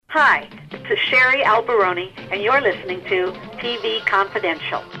Hi, this is Sherry Alberoni, and you're listening to TV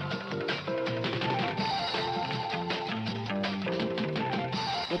Confidential.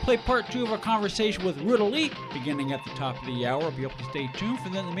 We'll play part 2 of our conversation with Ruta Lee beginning at the top of the hour. Be able to stay tuned. For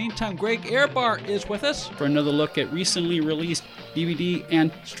then, in the meantime, Greg Ehrbar is with us for another look at recently released DVD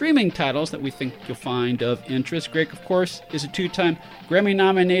and streaming titles that we think you'll find of interest. Greg, of course, is a 2-time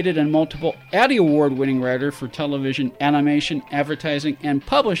Grammy-nominated and multiple Addy Award-winning writer for television, animation, advertising, and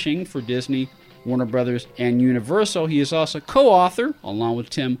publishing for Disney, Warner Brothers, and Universal. He is also co-author, along with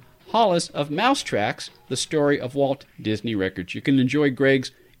Tim Hollis, of Mouse Tracks, the story of Walt Disney Records. You can enjoy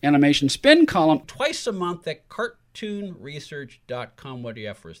Greg's animation spin column twice a month at cartoonresearch.com. What do you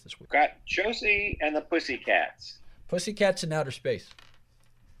have for us this week? Got Josie and the Pussycats. Pussycats in Outer Space.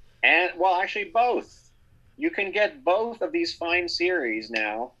 And, well, actually both. You can get both of these fine series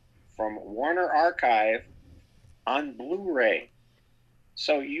now from Warner Archive on Blu-ray.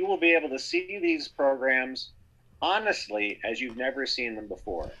 So you will be able to see these programs honestly as you've never seen them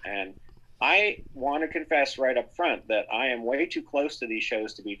before. And I want to confess right up front that I am way too close to these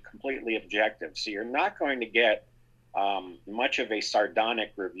shows to be completely objective. So you're not going to get much of a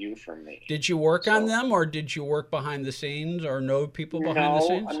sardonic review from me. Did you work on them, or did you work behind the scenes, or know people behind the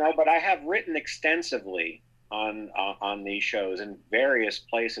scenes? No, but I have written extensively on these shows in various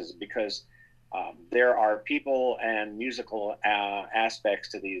places because there are people and musical aspects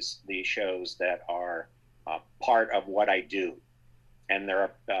to these shows that are part of what I do. And there are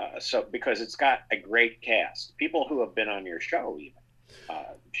so because it's got a great cast, people who have been on your show. Even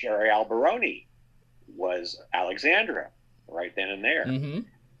Sherry Alberoni was Alexandra right then and there, and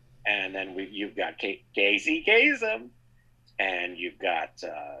then you've got Casey Kasem, and you've got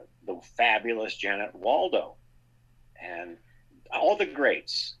the fabulous Janet Waldo, and all the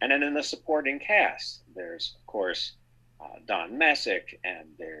greats. And then in the supporting cast, there's of course Don Messick,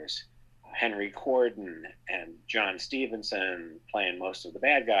 and there's Henry Corden and John Stevenson playing most of the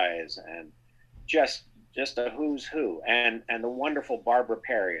bad guys, and just a who's who, and the wonderful Barbara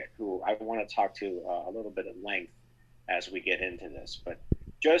Perriott, who I want to talk to a little bit at length as we get into this. But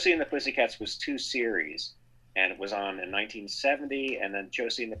Josie and the Pussycats was 2 series, and it was on in 1970, and then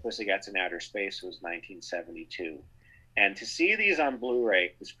Josie and the Pussycats in Outer Space was 1972. And to see these on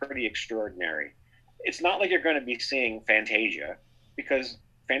Blu-ray was pretty extraordinary. It's not like you're going to be seeing Fantasia, because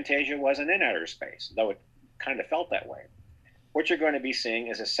Fantasia wasn't in outer space, though it kind of felt that way. What you're going to be seeing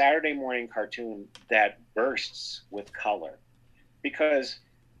is a Saturday morning cartoon that bursts with color, because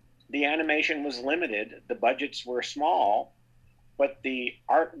the animation was limited, the budgets were small, but the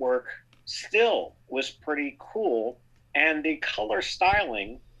artwork still was pretty cool, and the color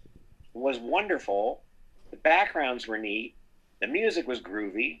styling was wonderful. The backgrounds were neat, the music was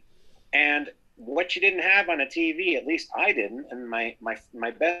groovy, and what you didn't have on a TV, at least I didn't, and my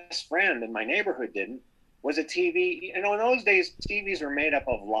best friend in my neighborhood didn't, was a TV. You know, in those days, TVs were made up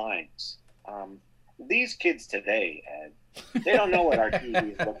of lines. These kids today, Ed, they don't know what our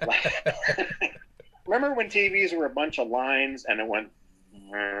TVs look like. Remember when TVs were a bunch of lines and it went,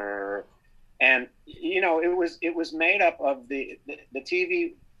 and you know, it was made up of the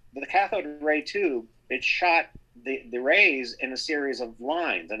TV, the cathode ray tube. It shot the rays in a series of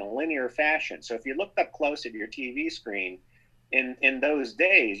lines in a linear fashion. So if you looked up close at your TV screen in those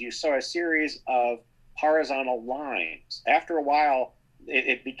days, you saw a series of horizontal lines. After a while,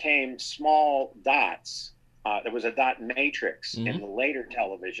 it became small dots. There was a dot matrix in the later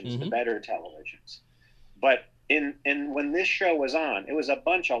televisions, the better televisions. But in when this show was on, it was a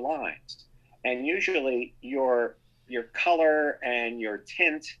bunch of lines. And usually your color and your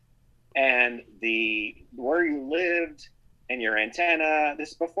tint and where you lived and your antenna,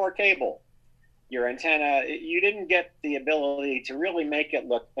 this is before cable, your antenna, you didn't get the ability to really make it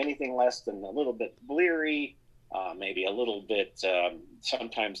look anything less than a little bit bleary, maybe a little bit,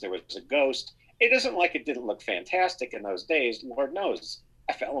 sometimes there was a ghost. It isn't like it didn't look fantastic in those days. Lord knows,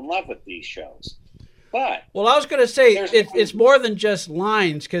 I fell in love with these shows. But well, I was going to say, it's more than just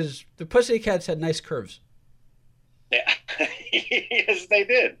lines, because the Pussycats had nice curves. Yeah. Yes, they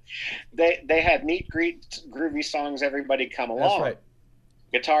did. They had neat, groovy songs. Everybody come along. That's right.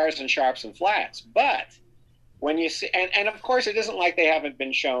 Guitars and sharps and flats. But when you see, and of course, it isn't like they haven't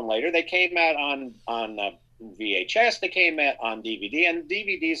been shown later. They came out on VHS. They came out on DVD, and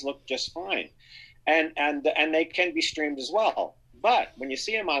DVDs look just fine, and they can be streamed as well. But when you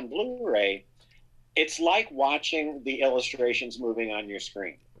see them on Blu-ray, it's like watching the illustrations moving on your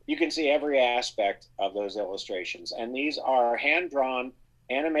screen. You can see every aspect of those illustrations. And these are hand-drawn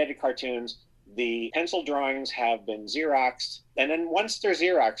animated cartoons. The pencil drawings have been Xeroxed. And then once they're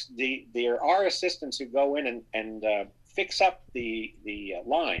Xeroxed, there are assistants who go in and fix up the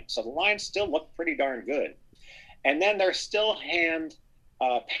line. So the lines still look pretty darn good. And then they're still hand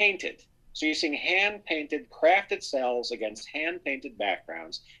painted. So you're seeing hand-painted, crafted cells against hand-painted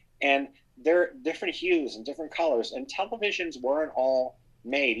backgrounds. And they're different hues and different colors. And televisions weren't all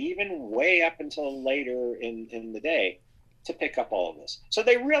made, even way up until later in the day, to pick up all of this. So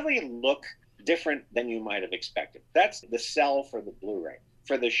they really look different than you might have expected. That's the sell for the Blu-ray.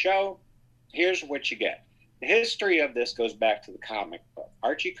 For the show, here's what you get. The history of this goes back to the comic book.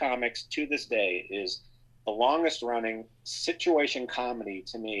 Archie Comics, to this day, is the longest running situation comedy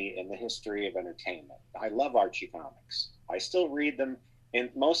to me in the history of entertainment. I love Archie Comics. I still read them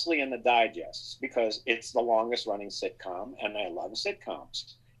mostly in the digests because it's the longest running sitcom, and I love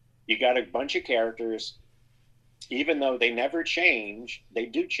sitcoms. You got a bunch of characters, even though they never change, they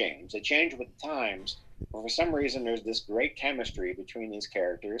do change. They change with the times. But for some reason, there's this great chemistry between these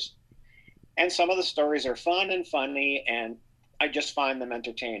characters. And some of the stories are fun and funny, and I just find them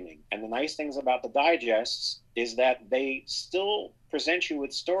entertaining. And the nice things about the digests is that they still present you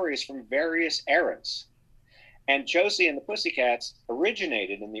with stories from various eras. And Josie and the Pussycats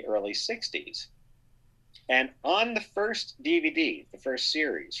originated in the early 60s. And on the first DVD, the first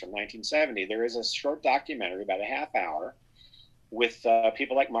series from 1970, there is a short documentary, about a half hour, with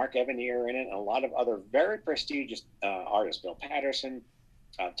people like Mark Evanier in it and a lot of other very prestigious artists, Bill Patterson,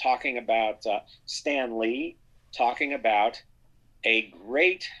 talking about Stan Lee, talking about a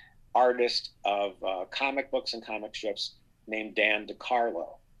great artist of comic books and comic strips named Dan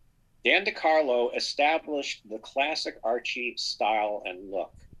DeCarlo. Dan DeCarlo established the classic Archie style and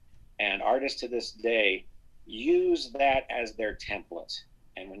look, and artists to this day use that as their template.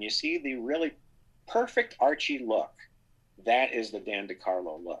 And when you see the really perfect Archie look, that is the Dan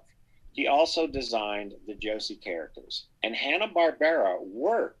DeCarlo look. He also designed the Josie characters, and Hanna-Barbera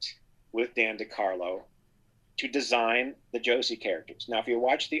worked with Dan DeCarlo to design the Josie characters. Now, if you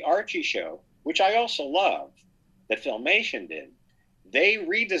watch the Archie show, which I also love, that Filmation did, they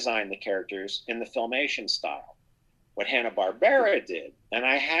redesigned the characters in the Filmation style. What Hanna-Barbera did, and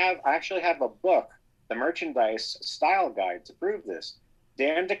I actually have a book, the merchandise style guide, to prove this.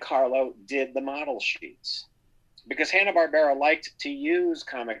 Dan DeCarlo did the model sheets because Hanna-Barbera liked to use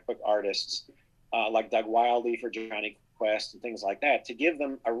comic book artists like Doug Wildey for Johnny Quest and things like that to give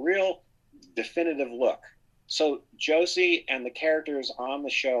them a real definitive look. So Josie and the characters on the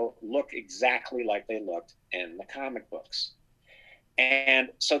show look exactly like they looked in the comic books. And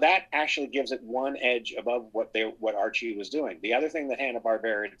so that actually gives it one edge above what Archie was doing. The other thing that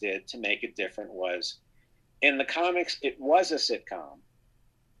Hanna-Barbera did to make it different was, in the comics, it was a sitcom,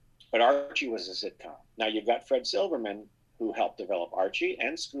 but Archie was a sitcom. Now you've got Fred Silverman, who helped develop Archie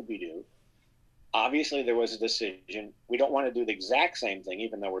and Scooby-Doo. Obviously, there was a decision. We don't want to do the exact same thing,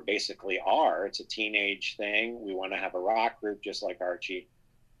 even though we basically are. It's a teenage thing. We want to have a rock group just like Archie.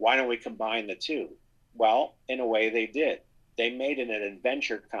 Why don't we combine the two? Well, in a way, they did. They made it an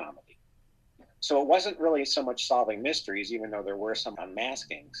adventure comedy. So it wasn't really so much solving mysteries, even though there were some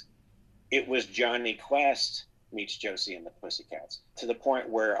unmaskings. It was Johnny Quest meets Josie and the Pussycats, to the point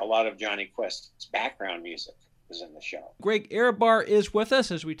where a lot of Johnny Quest's background music was in the show. Greg Ehrbar is with us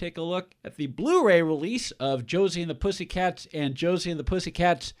as we take a look at the Blu-ray release of Josie and the Pussycats and Josie and the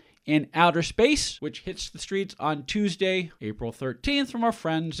Pussycats in Outer Space, which hits the streets on Tuesday, April 13th from our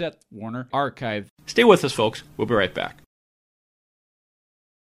friends at Warner Archive. Stay with us, folks. We'll be right back.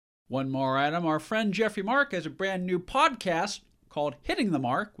 One more item. Our friend Jeffrey Mark has a brand new podcast called Hitting the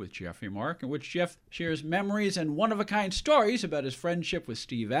Mark with Jeffrey Mark, in which Jeff shares memories and one-of-a-kind stories about his friendship with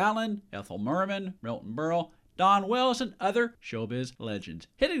Steve Allen, Ethel Merman, Milton Berle, Don Wells, and other showbiz legends.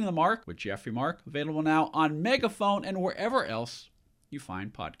 Hitting the Mark with Jeffrey Mark, available now on Megaphone and wherever else you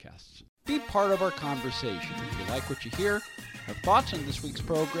find podcasts. Be part of our conversation. If you like what you hear, have thoughts on this week's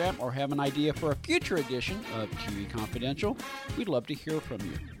program, or have an idea for a future edition of TV Confidential, we'd love to hear from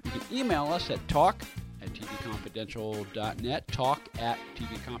you. You can email us at talk@tvconfidential.net,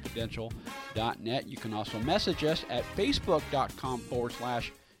 talk@tvconfidential.net. You can also message us at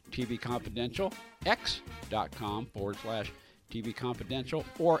facebook.com/TV Confidential, x.com/TV Confidential,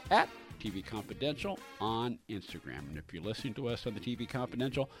 or at TV Confidential on Instagram. And if you're listening to us on the TV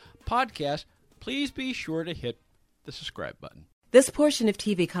Confidential podcast, please be sure to hit the subscribe button. This portion of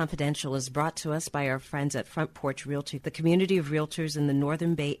TV Confidential is brought to us by our friends at Front Porch Realty, the community of realtors in the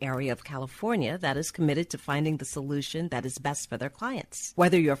Northern Bay area of California that is committed to finding the solution that is best for their clients.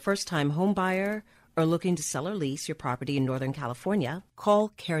 Whether you're a first-time home buyer or looking to sell or lease your property in Northern California, call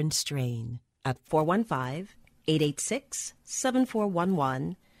Karen Strain at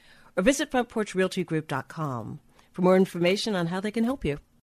 415-886-7411 or visit frontporchrealtygroup.com for more information on how they can help you.